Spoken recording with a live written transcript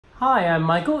Hi, I'm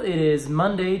Michael. It is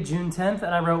Monday, June 10th,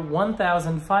 and I wrote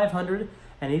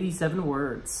 1,587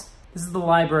 words. This is the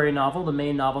library novel, the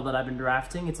main novel that I've been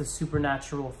drafting. It's a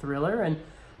supernatural thriller, and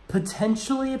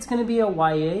potentially it's going to be a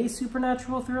YA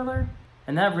supernatural thriller.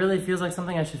 And that really feels like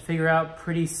something I should figure out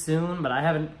pretty soon, but I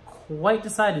haven't quite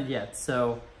decided yet,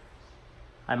 so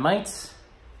I might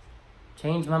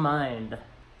change my mind.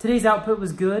 Today's output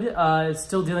was good.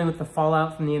 Still dealing with the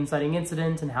fallout from the inciting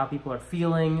incident and how people are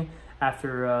feeling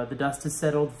after the dust has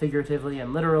settled, figuratively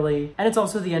and literally. And it's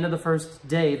also the end of the first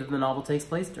day that the novel takes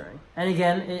place during. And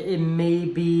again, it may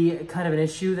be kind of an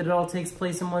issue that it all takes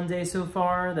place in one day so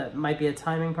far. That might be a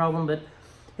timing problem, but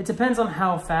it depends on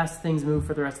how fast things move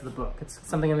for the rest of the book. It's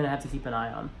something I'm gonna have to keep an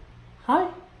eye on. Hi,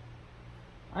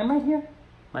 I'm right here.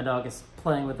 My dog is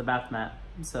playing with the bath mat,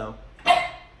 so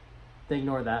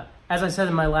ignore that. As I said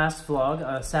in my last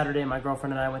vlog, Saturday my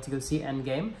girlfriend and I went to go see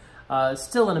Endgame.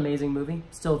 Still an amazing movie,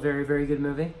 still a very, very good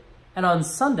movie. And on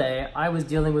Sunday, I was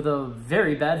dealing with a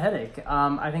very bad headache.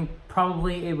 I think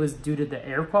probably it was due to the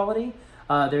air quality.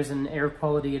 There's an air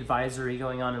quality advisory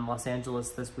going on in Los Angeles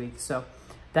this week, so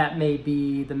that may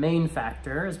be the main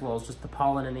factor, as well as just the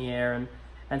pollen in the air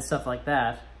and stuff like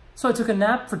that. So I took a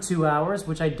nap for 2 hours,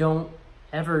 which I don't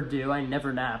ever do. I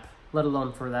never nap, let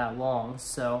alone for that long,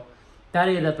 so that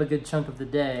ate up a good chunk of the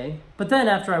day. But then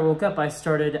after I woke up, I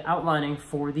started outlining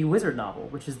for the Wizard novel,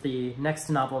 which is the next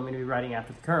novel I'm going to be writing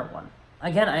after the current one.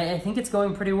 Again, I think it's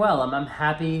going pretty well. I'm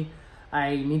happy.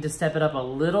 I need to step it up a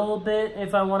little bit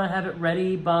if I want to have it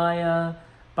ready by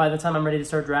the time I'm ready to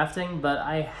start drafting, but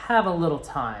I have a little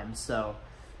time, so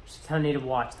just kind of need to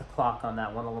watch the clock on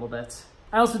that one a little bit.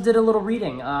 I also did a little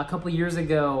reading. A couple years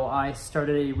ago, I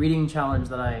started a reading challenge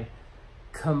that I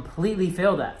completely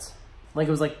failed at.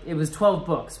 It was 12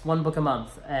 books, one book a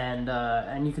month,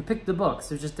 and you could pick the books.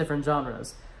 There's just different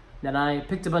genres. Then I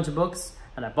picked a bunch of books,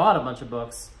 and I bought a bunch of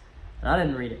books, and I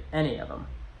didn't read any of them.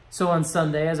 So on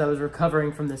Sunday, as I was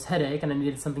recovering from this headache and I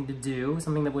needed something to do,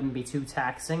 something that wouldn't be too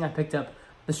taxing, I picked up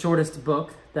the shortest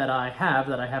book that I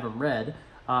haven't read,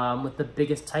 with the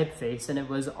biggest typeface, and it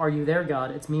was Are You There,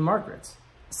 God? It's Me, Margaret.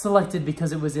 Selected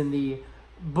because it was in the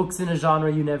books in a genre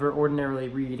you never ordinarily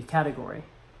read category.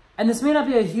 And this may not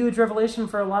be a huge revelation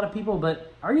for a lot of people,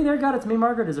 but Are You There, God? It's Me,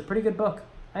 Margaret is a pretty good book.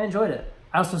 I enjoyed it.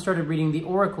 I also started reading The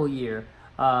Oracle Year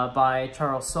by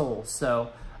Charles Soule,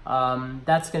 so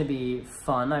that's going to be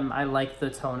fun. I like the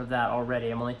tone of that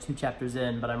already. I'm only 2 chapters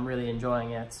in, but I'm really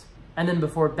enjoying it. And then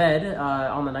before bed,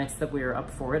 on the nights that we are up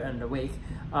for it and awake,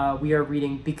 we are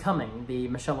reading Becoming, the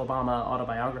Michelle Obama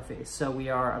autobiography. So we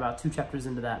are about 2 chapters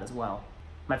into that as well.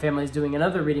 My family is doing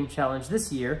another reading challenge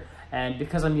this year, and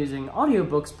because I'm using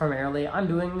audiobooks primarily, I'm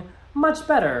doing much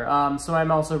better. So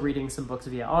I'm also reading some books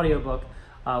via audiobook,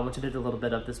 which I did a little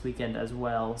bit of this weekend as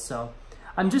well. So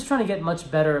I'm just trying to get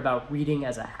much better about reading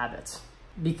as a habit.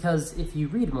 Because if you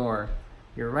read more,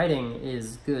 your writing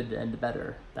is good and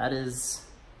better. That is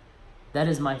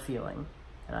my feeling,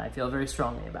 and I feel very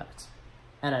strongly about it.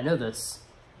 And I know this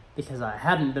because I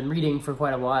hadn't been reading for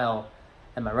quite a while,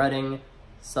 and my writing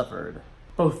suffered.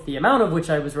 Both the amount of which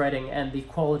I was writing and the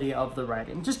quality of the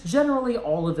writing. Just generally,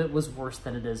 all of it was worse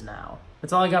than it is now.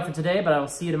 That's all I got for today, but I will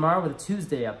see you tomorrow with a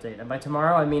Tuesday update. And by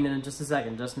tomorrow, I mean in just a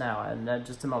second, just now, and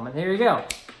just a moment. Here you go.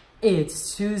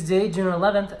 It's Tuesday, June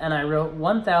 11th, and I wrote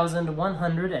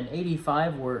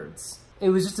 1,185 words. It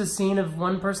was just a scene of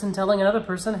one person telling another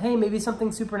person, hey, maybe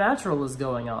something supernatural is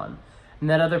going on. And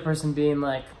that other person being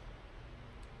like,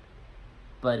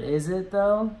 but is it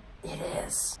though? It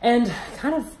is. And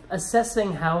kind of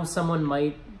assessing how someone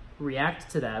might react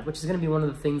to that, which is going to be one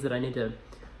of the things that I need to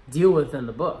deal with in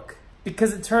the book.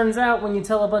 Because it turns out when you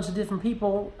tell a bunch of different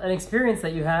people an experience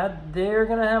that you had, they're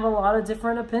going to have a lot of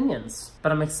different opinions.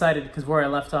 But I'm excited because where I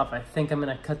left off, I think I'm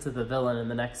going to cut to the villain in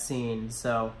the next scene,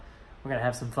 so we're going to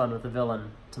have some fun with the villain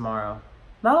tomorrow.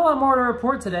 Not a lot more to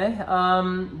report today.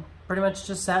 Pretty much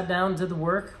just sat down, did the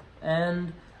work,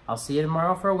 and I'll see you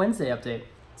tomorrow for a Wednesday update.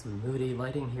 Some moody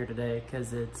lighting here today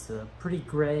because it's pretty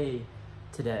gray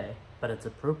today, but it's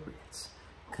appropriate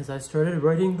because I started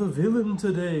writing the villain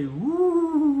today.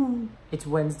 Woo! It's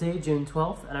Wednesday, June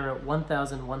 12th, and I wrote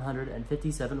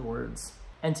 1,157 words.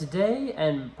 And today,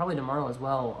 and probably tomorrow as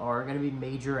well, are going to be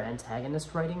major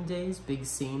antagonist writing days, big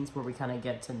scenes where we kind of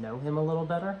get to know him a little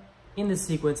better. In this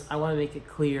sequence, I want to make it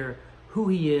clear who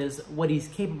he is, what he's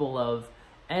capable of,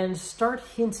 and start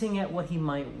hinting at what he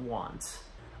might want.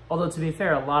 Although, to be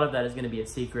fair, a lot of that is going to be a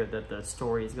secret that the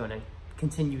story is going to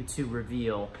continue to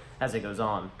reveal as it goes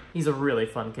on. He's a really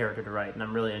fun character to write, and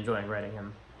I'm really enjoying writing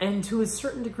him. And to a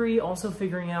certain degree, also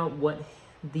figuring out what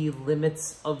the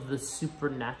limits of the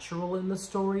supernatural in the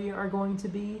story are going to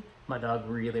be. My dog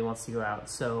really wants to go out,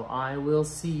 so I will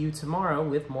see you tomorrow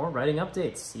with more writing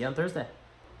updates. See you on Thursday.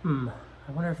 I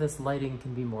wonder if this lighting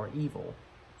can be more evil.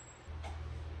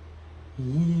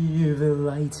 Evil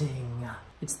lighting.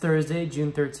 It's Thursday,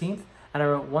 June 13th, and I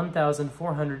wrote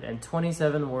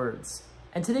 1,427 words.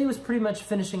 And today was pretty much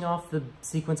finishing off the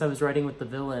sequence I was writing with the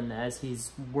villain as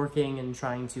he's working and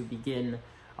trying to begin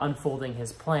unfolding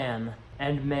his plan.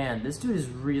 And man, this dude is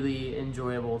really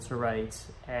enjoyable to write,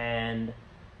 and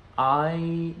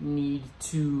I need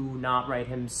to not write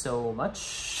him so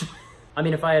much. I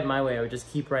mean, if I had my way, I would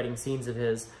just keep writing scenes of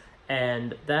his,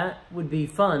 and that would be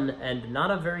fun and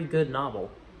not a very good novel.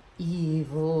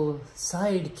 Evil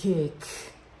sidekick.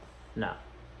 No,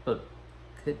 but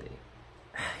could be.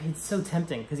 It's so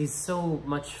tempting because he's so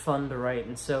much fun to write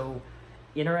and so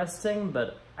interesting,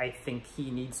 but I think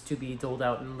he needs to be doled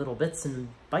out in little bits and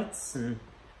bites, and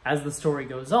as the story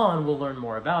goes on, we'll learn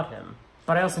more about him.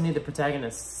 But I also need the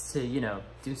protagonists to, you know,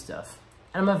 do stuff.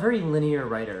 And I'm a very linear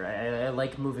writer. I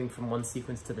like moving from one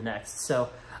sequence to the next, so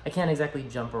I can't exactly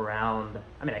jump around.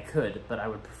 I mean, I could, but I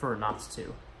would prefer not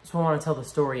to. So I want to tell the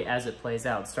story as it plays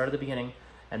out, start at the beginning,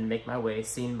 and make my way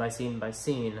scene by scene by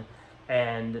scene,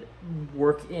 and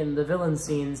work in the villain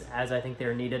scenes as I think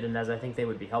they're needed and as I think they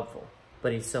would be helpful.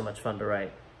 But he's so much fun to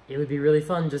write. It would be really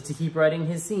fun just to keep writing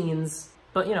his scenes.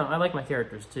 But, you know, I like my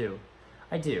characters too.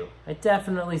 I do. I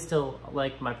definitely still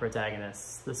like my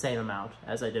protagonists the same amount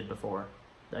as I did before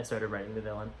I started writing the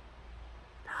villain.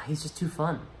 He's just too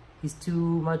fun. He's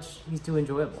too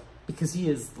enjoyable. Because he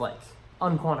is, like,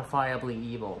 unquantifiably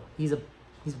evil. He's a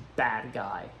bad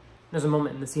guy. There's a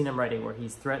moment in the scene I'm writing where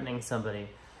he's threatening somebody,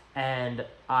 and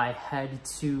I had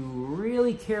to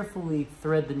really carefully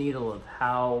thread the needle of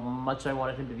how much I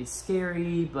wanted him to be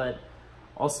scary, but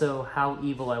also how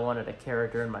evil I wanted a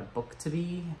character in my book to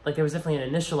be. Like, there was definitely an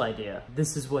initial idea,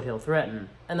 this is what he'll threaten,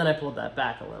 and then I pulled that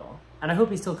back a little. And I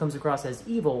hope he still comes across as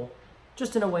evil,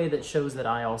 just in a way that shows that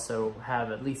I also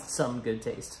have at least some good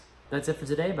taste. That's it for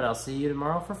today, but I'll see you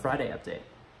tomorrow for Friday update.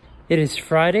 It is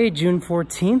Friday, June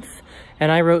 14th,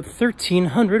 and I wrote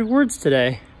 1,300 words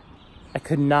today. I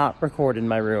could not record in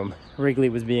my room. Wrigley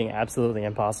was being absolutely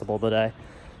impossible today.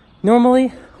 Normally,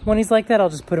 when he's like that, I'll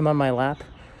just put him on my lap,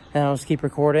 and I'll just keep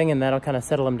recording, and that'll kind of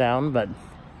settle him down, but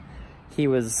he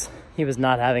was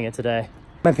not having it today.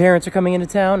 My parents are coming into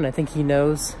town, and I think he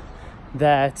knows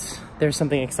that there's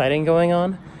something exciting going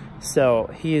on, so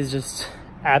he is just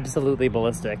absolutely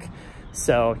ballistic.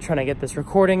 So trying to get this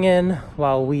recording in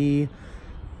while we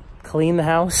clean the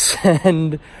house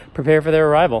and prepare for their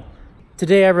arrival.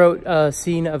 Today I wrote a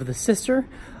scene of the sister,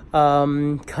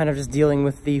 kind of just dealing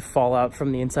with the fallout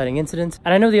from the inciting incident.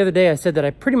 And I know the other day I said that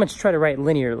I pretty much try to write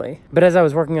linearly, but as I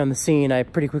was working on the scene, I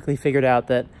pretty quickly figured out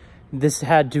that this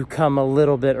had to come a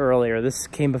little bit earlier. This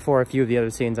came before a few of the other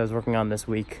scenes I was working on this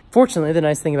week. Fortunately, the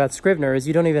nice thing about Scrivener is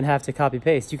you don't even have to copy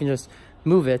paste. You can just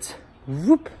move it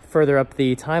whoop, further up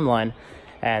the timeline,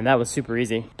 and that was super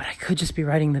easy. But I could just be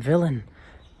writing the villain.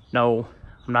 No,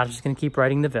 I'm not just gonna keep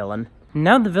writing the villain.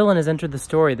 Now the villain has entered the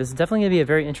story, this is definitely gonna be a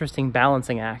very interesting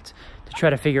balancing act to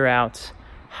try to figure out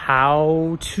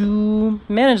how to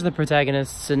manage the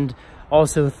protagonists and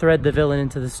also thread the villain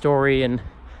into the story and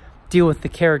deal with the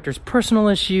character's personal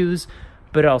issues,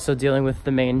 but also dealing with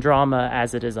the main drama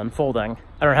as it is unfolding.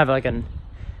 I don't have like an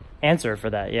answer for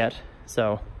that yet,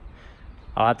 so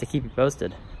I'll have to keep you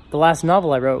posted. The last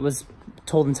novel I wrote was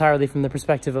told entirely from the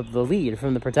perspective of the lead,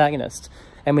 from the protagonist,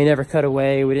 and we never cut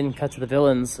away, we didn't cut to the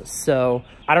villains, so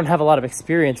I don't have a lot of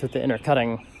experience with the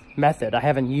intercutting method. I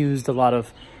haven't used a lot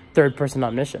of third-person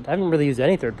omniscient. I haven't really used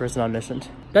any third-person omniscient.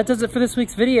 That does it for this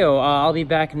week's video. I'll be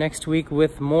back next week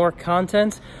with more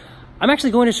content. I'm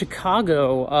actually going to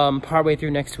Chicago partway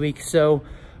through next week, so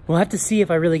we'll have to see if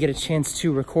I really get a chance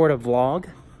to record a vlog.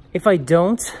 If I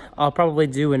don't, I'll probably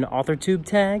do an AuthorTube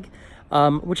tag,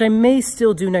 which I may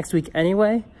still do next week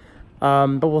anyway,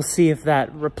 but we'll see if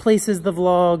that replaces the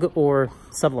vlog or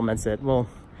supplements it. We'll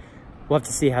have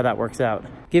to see how that works out.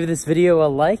 Give this video a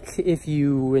like if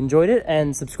you enjoyed it,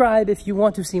 and subscribe if you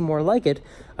want to see more like it.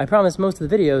 I promise most of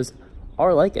the videos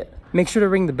are like it. Make sure to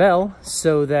ring the bell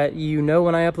so that you know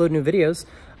when I upload new videos.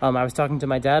 I was talking to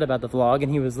my dad about the vlog,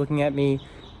 and he was looking at me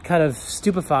kind of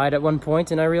stupefied at one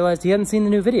point, and I realized he hadn't seen the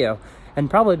new video, and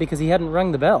probably because he hadn't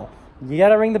rung the bell. You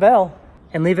gotta ring the bell.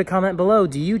 And leave a comment below.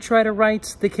 Do you try to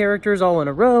write the characters all in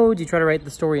a row? Do you try to write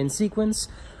the story in sequence?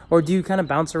 Or do you kind of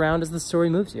bounce around as the story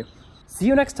moves you? See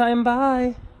you next time.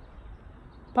 Bye.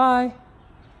 Bye.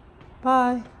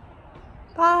 Bye.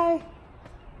 Bye.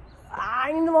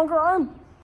 I need a longer arm.